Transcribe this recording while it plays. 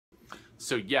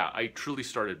So yeah, I truly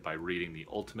started by reading the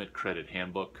Ultimate Credit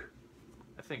Handbook.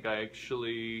 I think I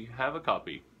actually have a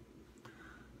copy.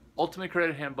 Ultimate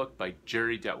Credit Handbook by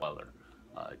Jerry Detweiler.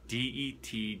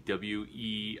 Detweiler.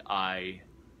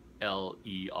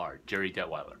 Jerry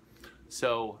Detweiler.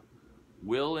 So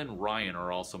Will and Ryan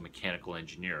are also mechanical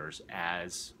engineers,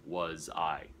 as was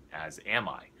I, as am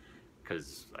I.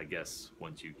 Because I guess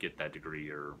once you get that degree,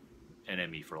 you're an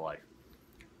ME for life.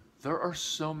 There are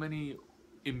so many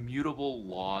immutable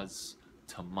laws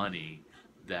to money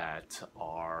that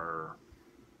are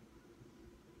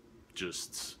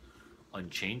just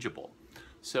unchangeable.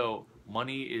 So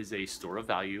money is a store of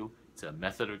value, it's a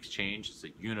method of exchange, it's a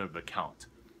unit of account.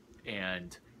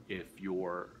 And if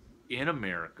you're in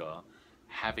America,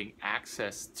 having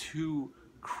access to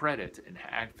credit and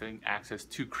having access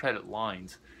to credit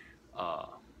lines uh,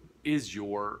 is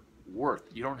your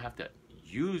worth. You don't have to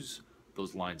use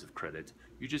those lines of credit.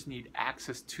 You just need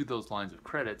access to those lines of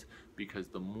credit, because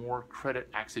the more credit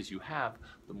access you have,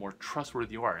 the more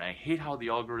trustworthy you are. And I hate how the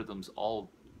algorithms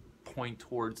all point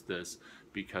towards this,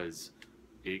 because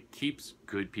it keeps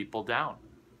good people down,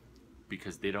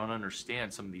 because they don't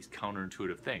understand some of these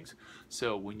counterintuitive things.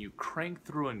 So when you crank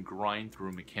through and grind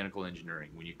through mechanical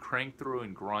engineering, when you crank through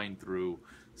and grind through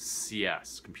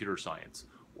CS, computer science,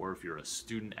 or if you're a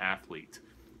student athlete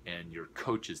and your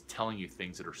coach is telling you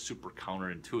things that are super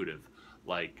counterintuitive,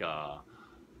 like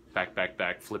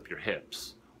back, flip your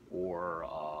hips,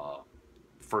 or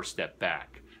first step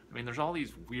back. I mean, there's all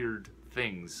these weird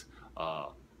things.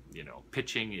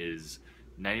 Pitching is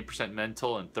 90%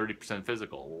 mental and 30%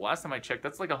 physical. Last time I checked,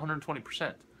 that's like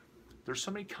 120%. There's so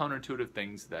many counterintuitive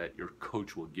things that your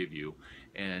coach will give you,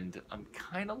 and I'm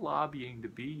kind of lobbying to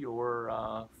be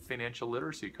your financial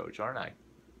literacy coach, aren't I?